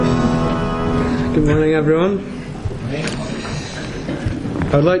Good morning, everyone.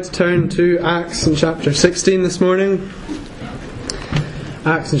 I would like to turn to Acts in chapter 16 this morning.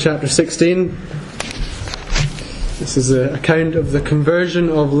 Acts in chapter 16. This is an account of the conversion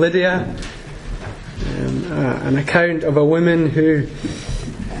of Lydia, an account of a woman who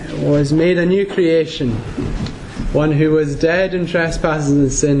was made a new creation, one who was dead in trespasses and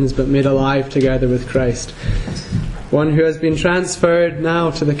sins but made alive together with Christ, one who has been transferred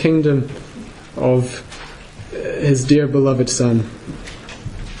now to the kingdom of his dear beloved Son.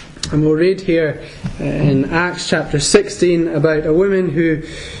 And we'll read here in Acts chapter 16 about a woman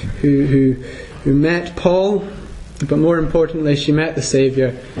who met Paul, but more importantly she met the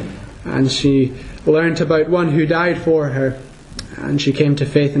Saviour, and she learnt about one who died for her, and she came to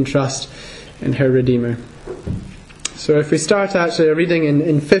faith and trust in her Redeemer. So if we start actually reading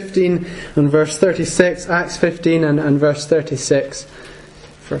in 15 and verse 36, Acts 15 and verse 36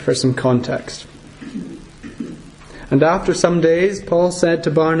 for some context. And after some days Paul said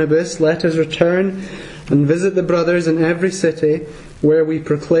to Barnabas, "Let us return and visit the brothers in every city where we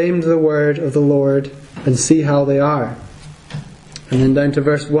proclaimed the word of the Lord and see how they are." And then down to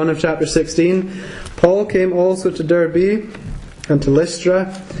verse 1 of chapter 16, Paul came also to Derbe and to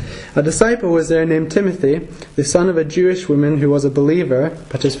Lystra. A disciple was there named Timothy, the son of a Jewish woman who was a believer,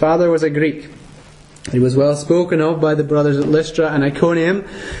 but his father was a Greek. He was well spoken of by the brothers at Lystra and Iconium.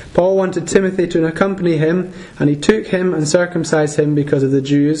 Paul wanted Timothy to accompany him, and he took him and circumcised him because of the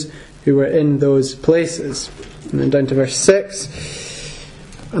Jews who were in those places. And then down to verse 6.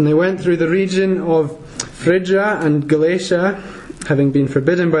 And they went through the region of Phrygia and Galatia, having been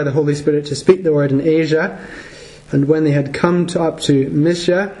forbidden by the Holy Spirit to speak the word in Asia. And when they had come up to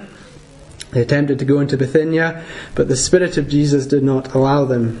Mysia, they attempted to go into Bithynia, but the Spirit of Jesus did not allow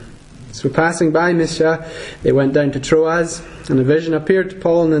them. So passing by Mysia, they went down to Troas, and a vision appeared to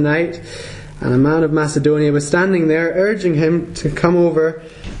Paul in the night, and a man of Macedonia was standing there, urging him to come over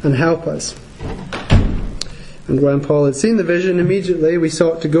and help us. And when Paul had seen the vision, immediately we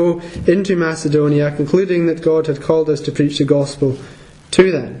sought to go into Macedonia, concluding that God had called us to preach the gospel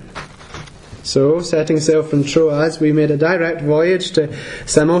to them. So, setting sail from Troas, we made a direct voyage to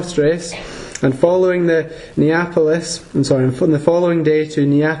Samothrace, and following the following day to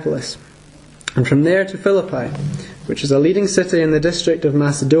Neapolis, and from there to Philippi, which is a leading city in the district of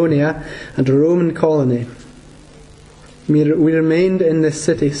Macedonia and a Roman colony. We remained in this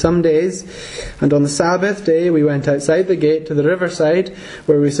city some days, and on the Sabbath day we went outside the gate to the riverside,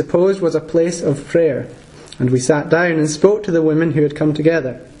 where we supposed was a place of prayer, and we sat down and spoke to the women who had come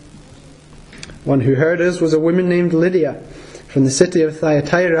together. One who heard us was a woman named Lydia, from the city of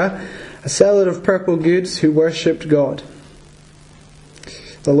Thyatira, a seller of purple goods who worshipped God.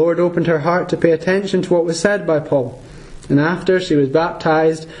 The Lord opened her heart to pay attention to what was said by Paul, and after she was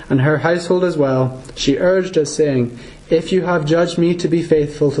baptized, and her household as well, she urged us, saying, "If you have judged me to be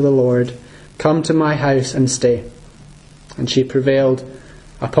faithful to the Lord, come to my house and stay." And she prevailed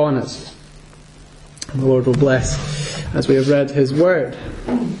upon us. And the Lord will bless as we have read His word.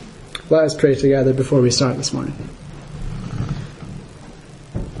 Let us pray together before we start this morning.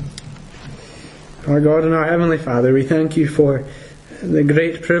 Our God and our Heavenly Father, we thank you for the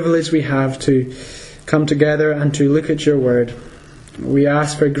great privilege we have to come together and to look at your word. We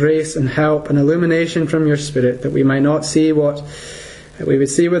ask for grace and help and illumination from your Spirit, that we might not see what we would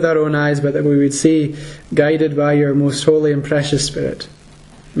see with our own eyes, but that we would see guided by your most holy and precious Spirit.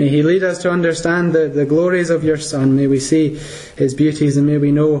 May He lead us to understand the glories of your Son. May we see His beauties, and may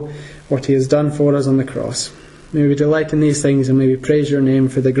we know what He has done for us on the cross. May we delight in these things, and may we praise your name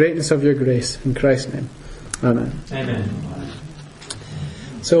for the greatness of your grace. In Christ's name. Amen. Amen.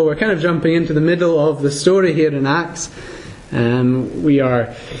 So we're kind of jumping into the middle of the story here in Acts. We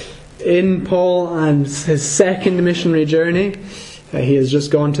are in Paul and his second missionary journey. He has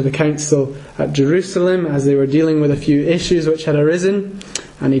just gone to the council at Jerusalem as they were dealing with a few issues which had arisen.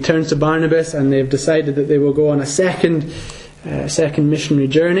 And he turns to Barnabas, and they've decided that they will go on a second missionary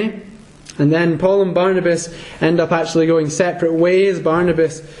journey. And then Paul and Barnabas end up actually going separate ways.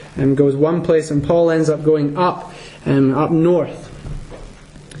 Barnabas goes one place, and Paul ends up going up north.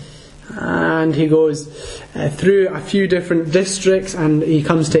 And he goes through a few different districts, and he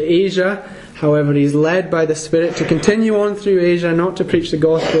comes to Asia. However, he's led by the Spirit to continue on through Asia, not to preach the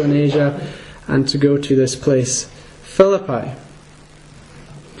gospel in Asia, and to go to this place, Philippi.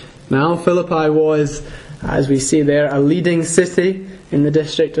 Now, Philippi was, as we see there, a leading city in the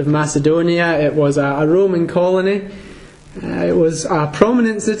district of Macedonia. It was a Roman colony. It was a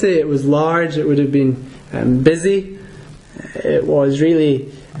prominent city. It was large. It would have been busy. It was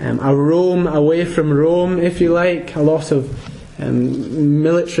really a Rome away from Rome, if you like. A lot of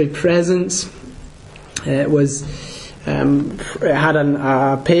military presence. It had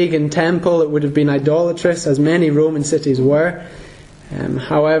a pagan temple. It would have been idolatrous, as many Roman cities were.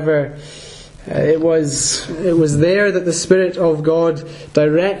 However, it was there that the Spirit of God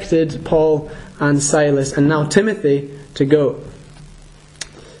directed Paul and Silas, and now Timothy, to go.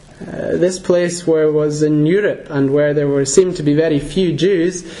 This place was in Europe, and where there seemed to be very few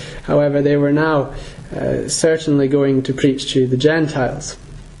Jews. However, they were now certainly going to preach to the Gentiles.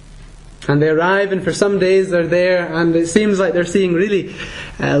 And they arrive, and for some days they're there, and it seems like they're seeing really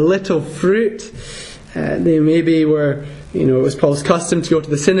little fruit. They maybe were, it was Paul's custom to go to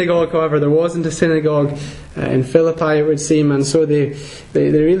the synagogue. However, there wasn't a synagogue in Philippi, it would seem, and so they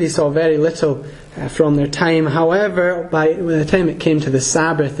really saw very little from their time. However, by the time it came to the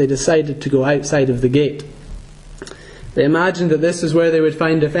Sabbath, they decided to go outside of the gate. They imagined that this is where they would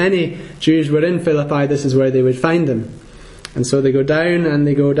find, if any Jews were in Philippi, this is where they would find them. And so they go down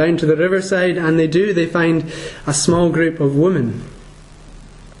to the riverside, and they find a small group of women.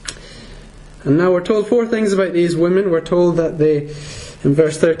 And now we're told 4 things about these women. We're told that in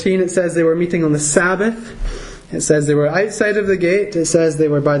verse 13 it says they were meeting on the Sabbath. It says they were outside of the gate. It says they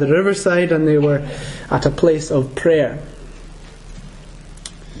were by the riverside, and they were at a place of prayer.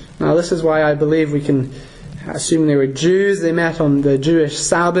 Now this is why I believe we can assume they were Jews. They met on the Jewish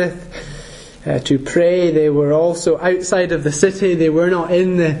Sabbath to pray. They were also outside of the city. They were not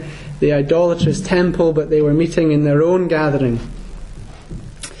in the idolatrous temple, but they were meeting in their own gathering.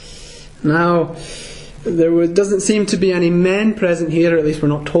 Now, there doesn't seem to be any men present here, or at least we're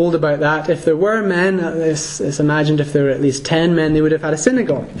not told about that. If there were men, it's imagined if there were at least 10 men, they would have had a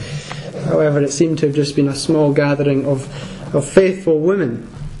synagogue. However, it seemed to have just been a small gathering of faithful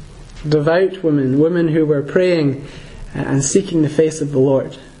women, devout women who were praying and seeking the face of the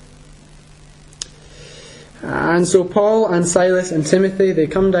Lord. And so Paul and Silas and Timothy, they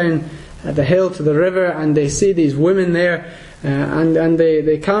come down the hill to the river, and they see these women there, and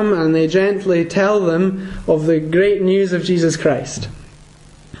they come and they gently tell them of the great news of Jesus Christ.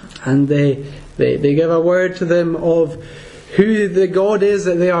 And they give a word to them of who the God is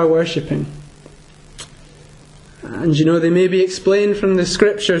that they are worshipping. And they maybe explain from the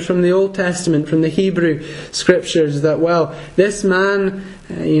scriptures, from the Old Testament, from the Hebrew scriptures, that this man,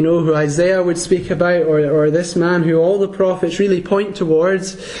 who Isaiah would speak about, or this man who all the prophets really point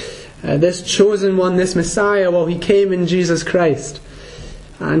towards, this chosen one, this Messiah, he came in Jesus Christ.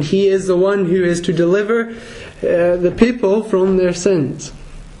 And He is the one who is to deliver the people from their sins.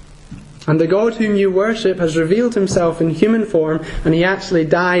 And the God whom you worship has revealed Himself in human form, and He actually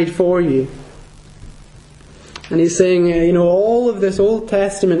died for you. And He's saying, all of this Old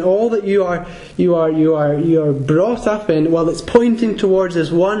Testament, all that you are brought up in, it's pointing towards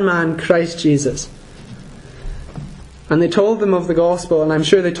this one man, Christ Jesus. And they told them of the gospel, and I'm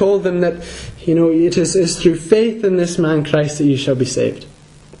sure they told them that, it is through faith in this man Christ that you shall be saved.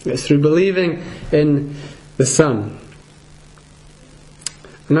 It's through believing in the Son.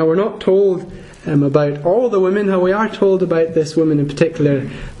 Now we're not told about all the women, how we are told about this woman in particular,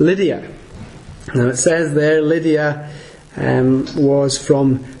 Lydia. Now it says there, Lydia was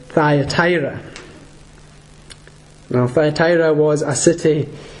from Thyatira. Now Thyatira was a city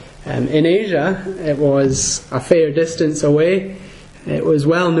in Asia. It was a fair distance away. It was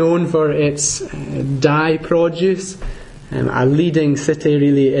well known for its dye produce, a leading city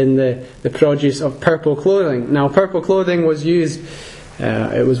really in the produce of purple clothing. Now purple clothing was used,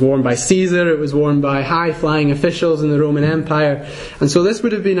 it was worn by Caesar, it was worn by high-flying officials in the Roman Empire, and so this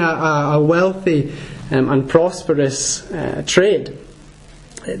would have been a wealthy and prosperous trade.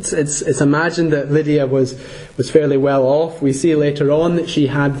 It's imagined that Lydia was fairly well off. We see later on that she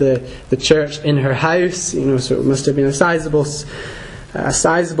had the church in her house, so it must have been a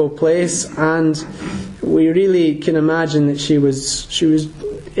sizable place, and we really can imagine that she was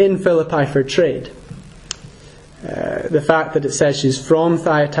in Philippi for trade. The fact that it says she's from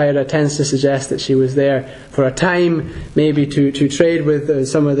Thyatira tends to suggest that she was there for a time, maybe to trade with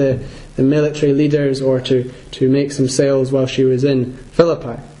some of the military leaders, or to make some sales while she was in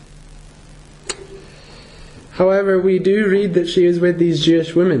Philippi. However, we do read that she was with these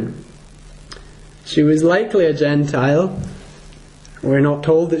Jewish women. She was likely a Gentile. We're not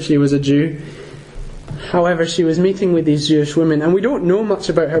told that she was a Jew. However, she was meeting with these Jewish women, and we don't know much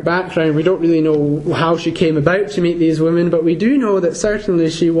about her background. We don't really know how she came about to meet these women, but we do know that certainly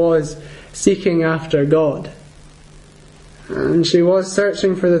she was seeking after God. And she was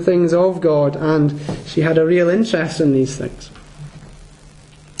searching for the things of God, and she had a real interest in these things.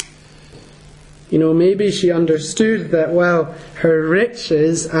 Maybe she understood that, her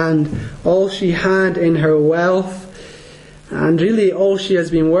riches and all she had in her wealth And really all she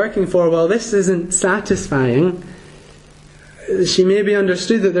has been working for, well, this isn't satisfying. She maybe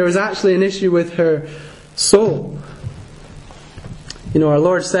understood that there was actually an issue with her soul. Our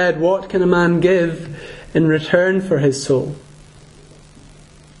Lord said, what can a man give in return for his soul?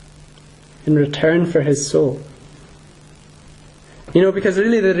 In return for his soul. Because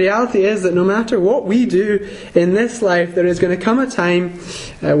really the reality is that no matter what we do in this life, there is going to come a time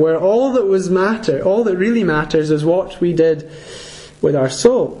where all that really matters is what we did with our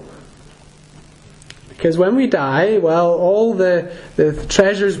soul. Because when we die, well, all the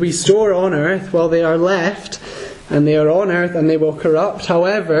treasures we store on earth, well, they are left, and they are on earth, and they will corrupt.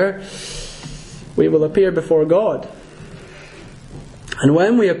 However, we will appear before God. And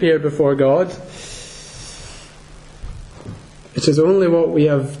when we appear before God, it is only what we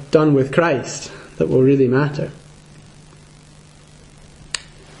have done with Christ that will really matter.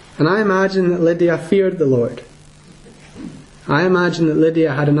 And I imagine that Lydia feared the Lord. I imagine that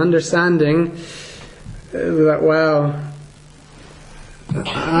Lydia had an understanding that, well,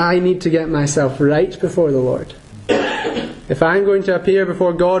 I need to get myself right before the Lord. If I'm going to appear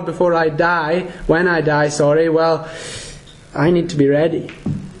before God before I die, when I die, well, I need to be ready.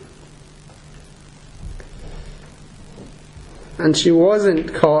 And she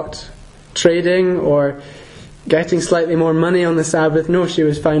wasn't caught trading or getting slightly more money on the Sabbath. No, she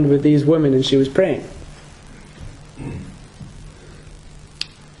was found with these women and she was praying.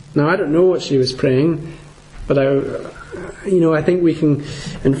 Now, I don't know what she was praying, but I think we can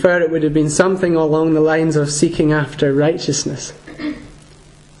infer it would have been something along the lines of seeking after righteousness.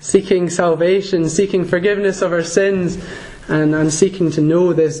 Seeking salvation, seeking forgiveness of our sins, and seeking to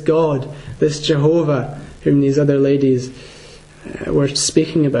know this God, this Jehovah, whom these other ladies were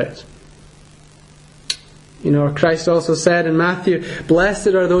speaking about. Christ also said in Matthew, "Blessed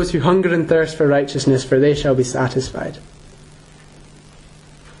are those who hunger and thirst for righteousness, for they shall be satisfied."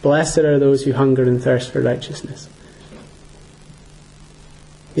 Blessed are those who hunger and thirst for righteousness.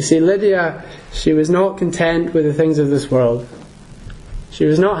 You see, Lydia, she was not content with the things of this world. She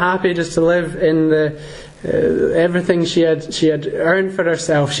was not happy just to live in everything she had earned for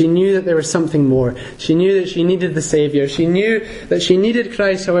herself. She knew that there was something more. She knew that she needed the Saviour. She knew that she needed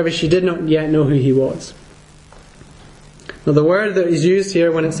Christ, however she did not yet know who He was. Now the word that is used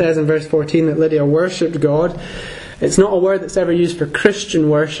here when it says in verse 14 that Lydia worshipped God, it's not a word that's ever used for Christian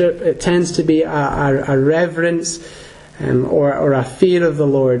worship. It tends to be a reverence or a fear of the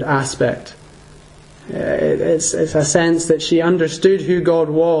Lord aspect. It's a sense that she understood who God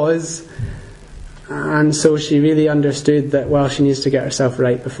was, and so she really understood that, well, she needs to get herself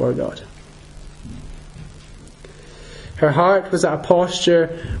right before God. Her heart was at a posture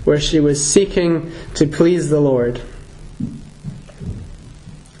where she was seeking to please the Lord.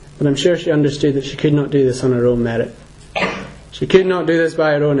 But I'm sure she understood that she could not do this on her own merit. She could not do this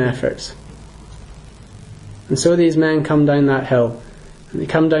by her own efforts. And so these men come down that hill, and they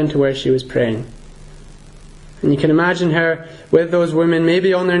come down to where she was praying. And you can imagine her with those women,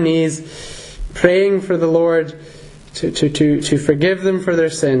 maybe on their knees, praying for the Lord to forgive them for their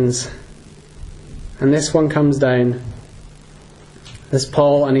sins. And this one comes down, this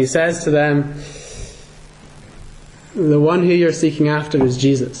Paul, and he says to them, the one who you're seeking after is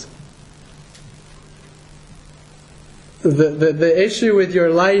Jesus. The issue with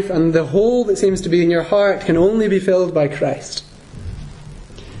your life and the hole that seems to be in your heart can only be filled by Christ.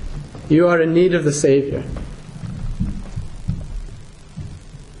 You are in need of the Saviour.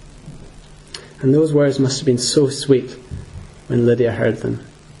 And those words must have been so sweet when Lydia heard them.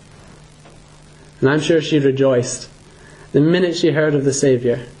 And I'm sure she rejoiced the minute she heard of the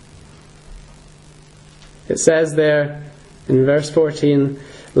Saviour. It says there in verse 14,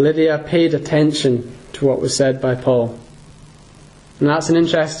 Lydia paid attention to what was said by Paul. And that's an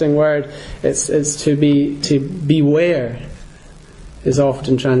interesting word. It's to beware is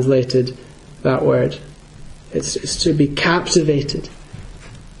often translated that word. It's to be captivated,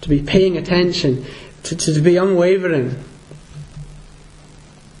 to be paying attention, to be unwavering.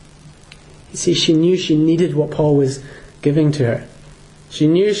 You see, she knew she needed what Paul was giving to her. She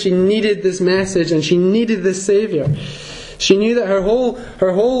knew she needed this message and she needed this Saviour. She knew that her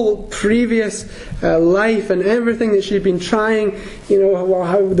whole previous life and everything that she'd been trying,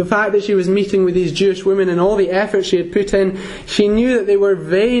 the fact that she was meeting with these Jewish women and all the effort she had put in, she knew that they were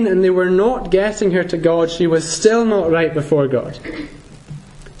vain and they were not getting her to God. She was still not right before God.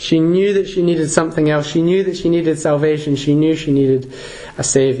 She knew that she needed something else. She knew that she needed salvation. She knew she needed a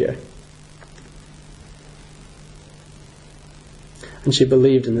Saviour. And she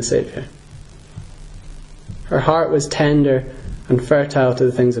believed in the Saviour. Her heart was tender and fertile to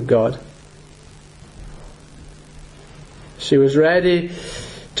the things of God. She was ready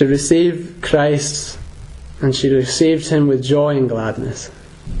to receive Christ, and she received Him with joy and gladness.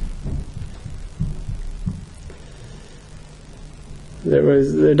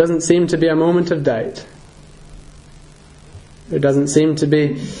 There doesn't seem to be a moment of doubt. There doesn't seem to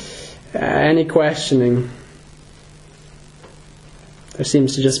be any questioning. There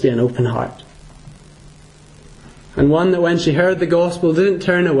seems to just be an open heart. And one that when she heard the gospel didn't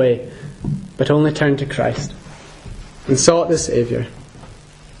turn away, but only turned to Christ and sought the Saviour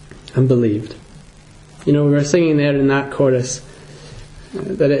and believed. We were singing there in that chorus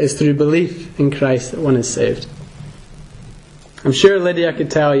that it is through belief in Christ that one is saved. I'm sure Lydia could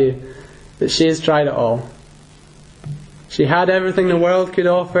tell you that she has tried it all. She had everything the world could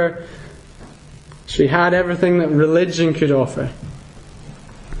offer. She had everything that religion could offer.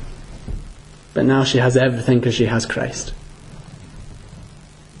 But now she has everything because she has Christ.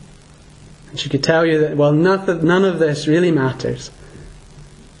 And she could tell you that, well, none of this really matters.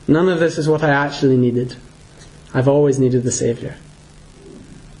 None of this is what I actually needed. I've always needed the Saviour.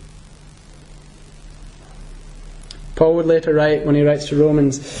 Paul would later write, when he writes to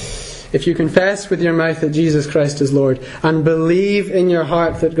Romans, if you confess with your mouth that Jesus Christ is Lord and believe in your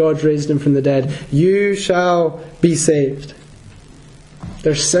heart that God raised Him from the dead, you shall be saved.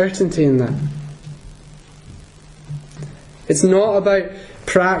 There's certainty in that. It's not about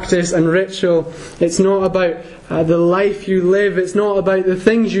practice and ritual. It's not about the life you live. It's not about the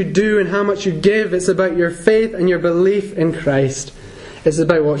things you do and how much you give. It's about your faith and your belief in Christ. It's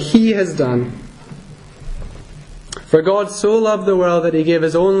about what He has done. For God so loved the world that He gave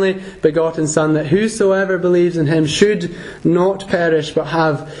His only begotten Son, that whosoever believes in Him should not perish but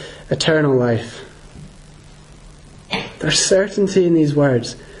have eternal life. There's certainty in these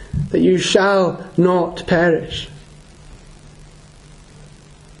words, that you shall not perish.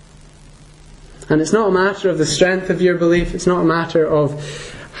 And it's not a matter of the strength of your belief. It's not a matter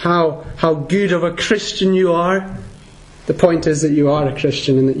of how good of a Christian you are. The point is that you are a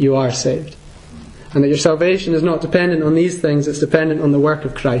Christian and that you are saved. And that your salvation is not dependent on these things, it's dependent on the work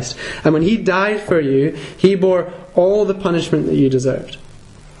of Christ. And when He died for you, He bore all the punishment that you deserved.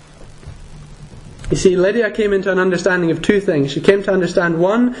 You see, Lydia came into an understanding of two things. She came to understand,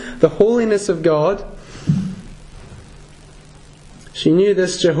 one, the holiness of God. She knew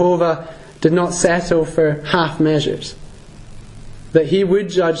this Jehovah did not settle for half measures. That He would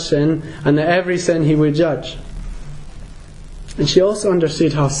judge sin, and that every sin He would judge. And she also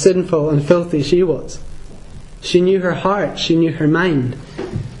understood how sinful and filthy she was. She knew her heart, she knew her mind.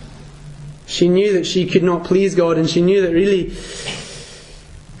 She knew that she could not please God, and she knew that really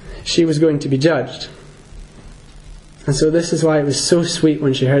she was going to be judged. And so this is why it was so sweet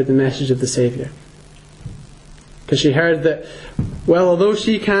when she heard the message of the Saviour. Because she heard that, well, although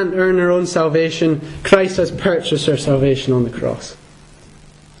she can't earn her own salvation, Christ has purchased her salvation on the cross.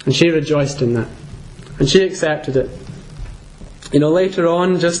 And she rejoiced in that. And she accepted it. Later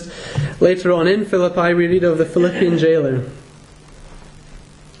on in Philippi, we read of the Philippian jailer.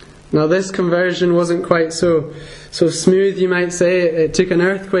 Now this conversion wasn't quite so smooth, you might say. It took an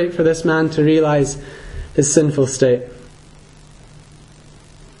earthquake for this man to realise his sinful state.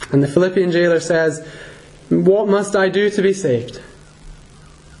 And the Philippian jailer says, what must I do to be saved?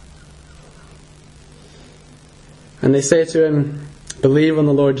 And they say to him, believe on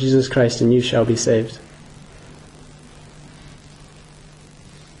the Lord Jesus Christ and you shall be saved.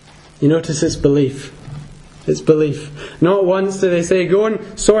 You notice it's belief. It's belief. Not once do they say, go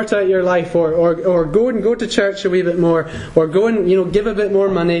and sort out your life, or go to church a wee bit more, or go and give a bit more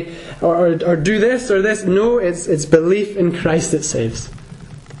money, or do this or this. No, it's belief in Christ that saves.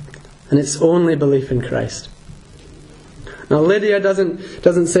 And it's only belief in Christ. Now Lydia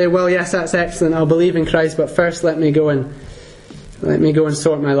doesn't say, well, yes, that's excellent, I'll believe in Christ, but first let me go and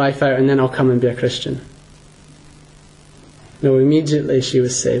sort my life out, and then I'll come and be a Christian. No, immediately she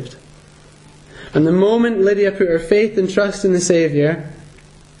was saved. And the moment Lydia put her faith and trust in the Saviour,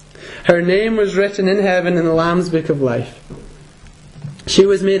 her name was written in heaven in the Lamb's Book of Life. She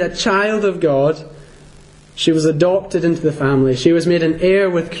was made a child of God. She was adopted into the family. She was made an heir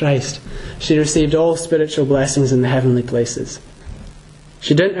with Christ. She received all spiritual blessings in the heavenly places.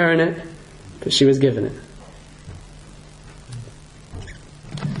 She didn't earn it, but she was given it.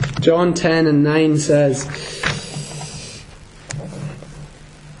 John 10:9 says,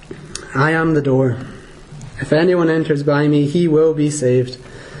 I am the door. If anyone enters by me, he will be saved,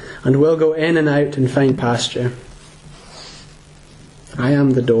 and will go in and out and find pasture. I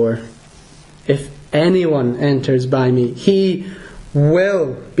am the door. If anyone enters by me, he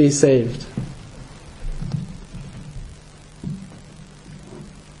will be saved.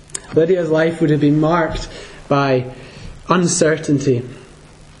 Lydia's life would have been marked by uncertainty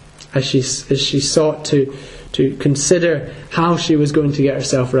as she sought to consider how she was going to get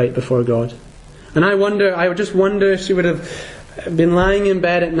herself right before God. And I just wonder if she would have been lying in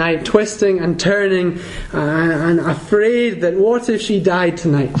bed at night, twisting and turning and afraid that what if she died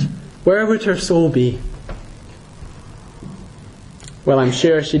tonight? Where would her soul be? Well, I'm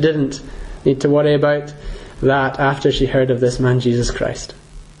sure she didn't need to worry about that after she heard of this man Jesus Christ.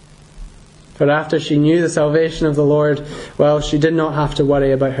 For after she knew the salvation of the Lord, well, she did not have to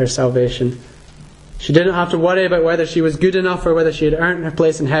worry about her salvation. She didn't have to worry about whether she was good enough or whether she had earned her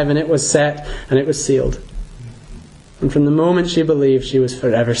place in heaven. It was set and it was sealed. And from the moment she believed, she was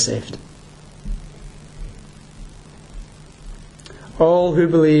forever saved. All who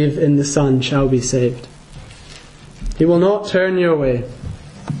believe in the Son shall be saved. He will not turn you away.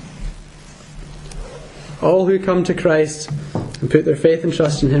 All who come to Christ and put their faith and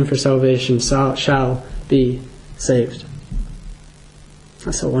trust in Him for salvation shall be saved.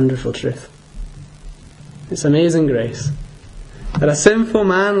 That's a wonderful truth. It's amazing grace that a sinful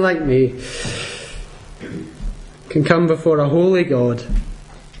man like me can come before a holy God.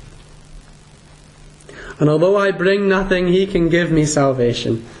 And although I bring nothing, He can give me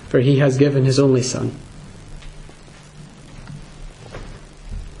salvation, for He has given His only Son.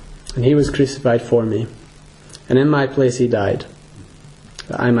 And He was crucified for me, and in my place He died,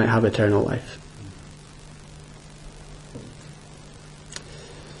 that I might have eternal life.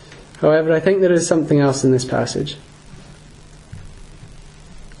 However, I think there is something else in this passage.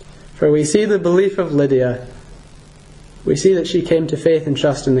 For we see the belief of Lydia. We see that she came to faith and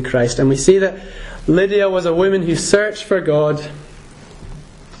trust in the Christ. And we see that Lydia was a woman who searched for God.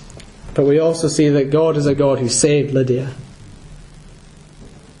 But we also see that God is a God who saved Lydia.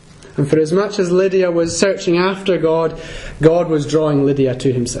 And for as much as Lydia was searching after God, God was drawing Lydia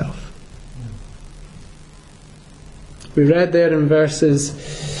to Himself. We read there in verses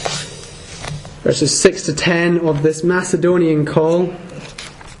 6 to 10 of this Macedonian call.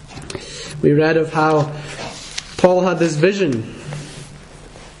 We read of how Paul had this vision.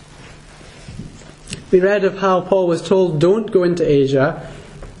 We read of how Paul was told, don't go into Asia.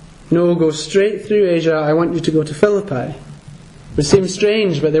 No, go straight through Asia. I want you to go to Philippi. It seems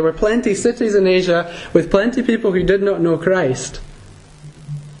strange, but there were plenty of cities in Asia with plenty of people who did not know Christ.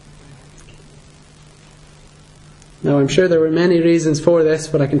 Now, I'm sure there were many reasons for this,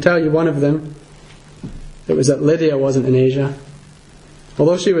 but I can tell you one of them. It was that Lydia wasn't in Asia.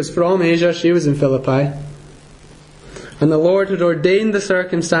 Although she was from Asia, she was in Philippi. And the Lord had ordained the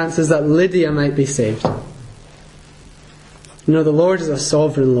circumstances that Lydia might be saved. You know, the Lord is a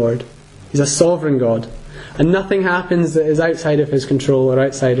sovereign Lord. He's a sovereign God. And nothing happens that is outside of His control or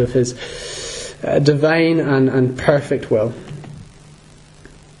outside of His divine and perfect will.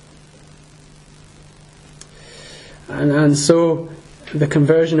 And so the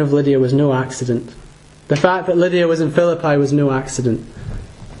conversion of Lydia was no accident. The fact that Lydia was in Philippi was no accident.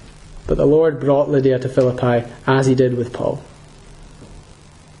 But the Lord brought Lydia to Philippi as He did with Paul.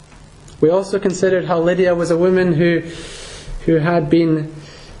 We also considered how Lydia was a woman who had been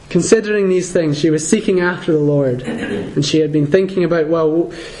considering these things. She was seeking after the Lord. And she had been thinking about,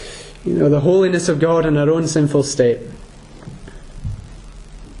 the holiness of God in her own sinful state.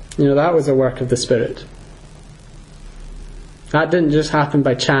 That was a work of the Spirit. That didn't just happen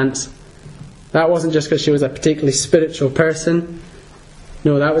by chance. That wasn't just because she was a particularly spiritual person.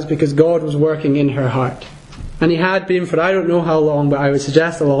 No, that was because God was working in her heart. And He had been for I don't know how long, but I would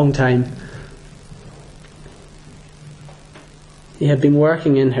suggest a long time. He had been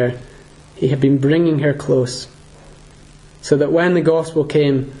working in her. He had been bringing her close. So that when the gospel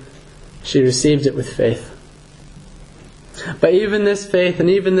came, she received it with faith. But even this faith and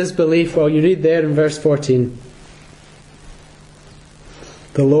even this belief, you read there in verse 14,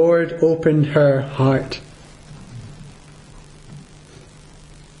 the Lord opened her heart.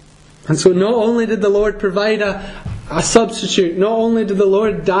 And so not only did the Lord provide a substitute, not only did the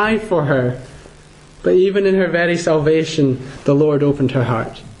Lord die for her, but even in her very salvation, the Lord opened her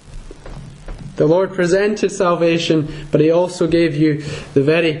heart. The Lord presented salvation, but He also gave you the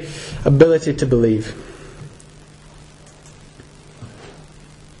very ability to believe.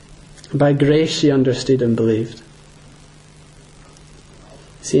 By grace she understood and believed.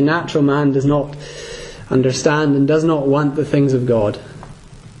 See, natural man does not understand and does not want the things of God.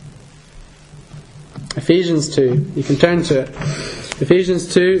 Ephesians 2, you can turn to it.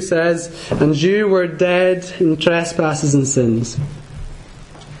 Ephesians 2 says, and you were dead in trespasses and sins,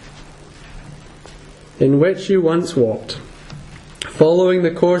 in which you once walked, following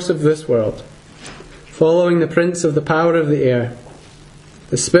the course of this world, following the prince of the power of the air,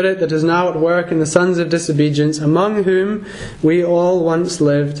 the spirit that is now at work in the sons of disobedience, among whom we all once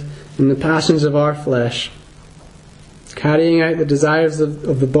lived in the passions of our flesh, carrying out the desires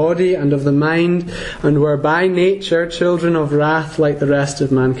of the body and of the mind, and were by nature children of wrath like the rest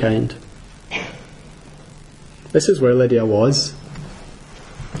of mankind. This is where Lydia was.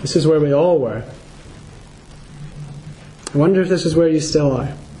 This is where we all were. I wonder if this is where you still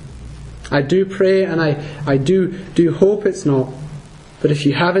are. I do pray, and I do hope it's not. But if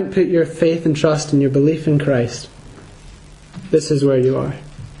you haven't put your faith and trust and your belief in Christ, this is where you are.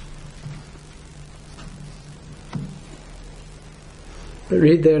 But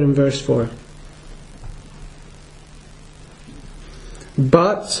read there in verse 4.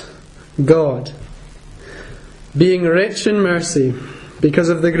 But God, being rich in mercy, because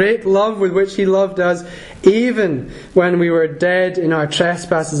of the great love with which He loved us, even when we were dead in our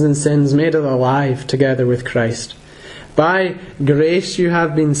trespasses and sins, made us alive together with Christ. By grace you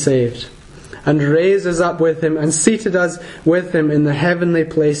have been saved, and raised us up with Him, and seated us with Him in the heavenly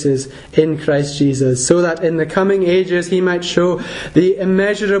places in Christ Jesus, so that in the coming ages He might show the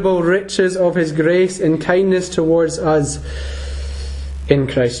immeasurable riches of His grace and kindness towards us in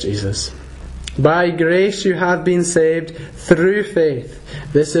Christ Jesus. By grace you have been saved through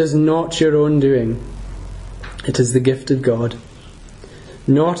faith. This is not your own doing. It is the gift of God,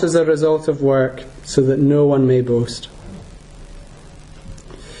 not as a result of work, so that no one may boast.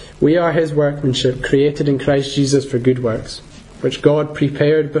 We are His workmanship, created in Christ Jesus for good works, which God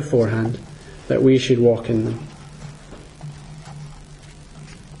prepared beforehand, that we should walk in them.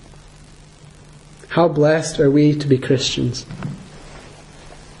 How blessed are we to be Christians,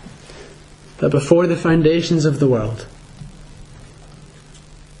 that before the foundations of the world,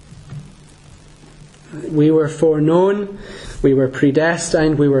 we were foreknown, we were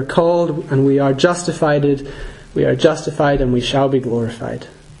predestined, we were called, and we are justified, and we shall be glorified.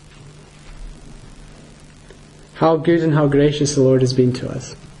 How good and how gracious the Lord has been to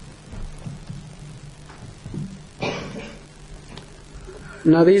us.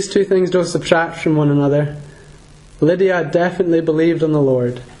 Now these two things don't subtract from one another. Lydia definitely believed on the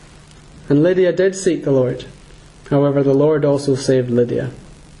Lord, and Lydia did seek the Lord. However, the Lord also saved Lydia.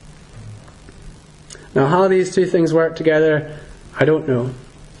 Now how these two things work together, I don't know,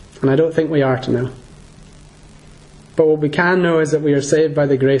 and I don't think we are to know. But what we can know is that we are saved by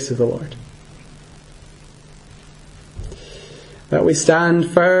the grace of the Lord. That we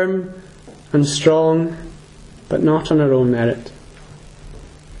stand firm and strong, but not on our own merit.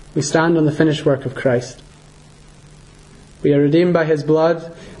 We stand on the finished work of Christ. We are redeemed by His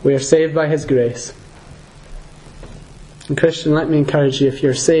blood. We are saved by His grace. And Christian, let me encourage you, if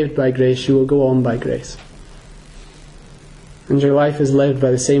you're saved by grace, you will go on by grace. And your life is lived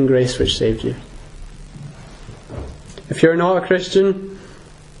by the same grace which saved you. If you're not a Christian,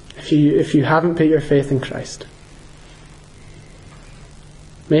 if you haven't put your faith in Christ,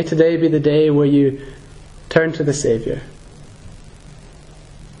 may today be the day where you turn to the Saviour.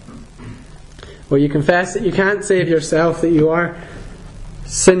 Where you confess that you can't save yourself, that you are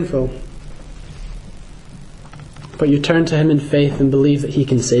sinful. But you turn to Him in faith and believe that He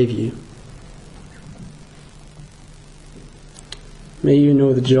can save you. May you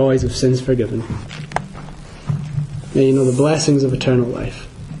know the joys of sins forgiven. May you know the blessings of eternal life.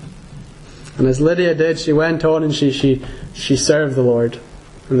 And as Lydia did, she went on and she served the Lord.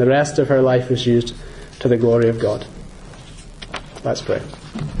 And the rest of her life was used to the glory of God. Let's pray.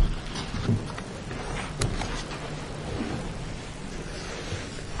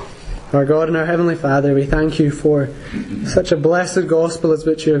 Our God and our Heavenly Father, we thank You for such a blessed gospel as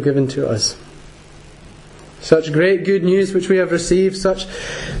which You have given to us. Such great good news which we have received, such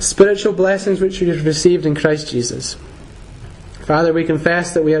spiritual blessings which we have received in Christ Jesus. Father, we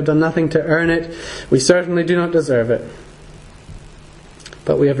confess that we have done nothing to earn it. We certainly do not deserve it.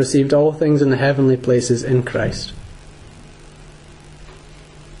 But we have received all things in the heavenly places in Christ.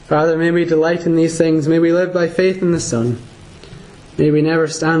 Father, may we delight in these things. May we live by faith in the Son. May we never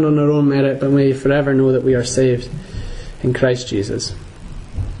stand on our own merit, but may we forever know that we are saved in Christ Jesus.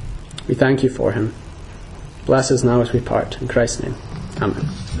 We thank You for Him. Bless us now as we part. In Christ's name. Amen.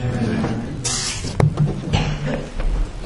 Amen.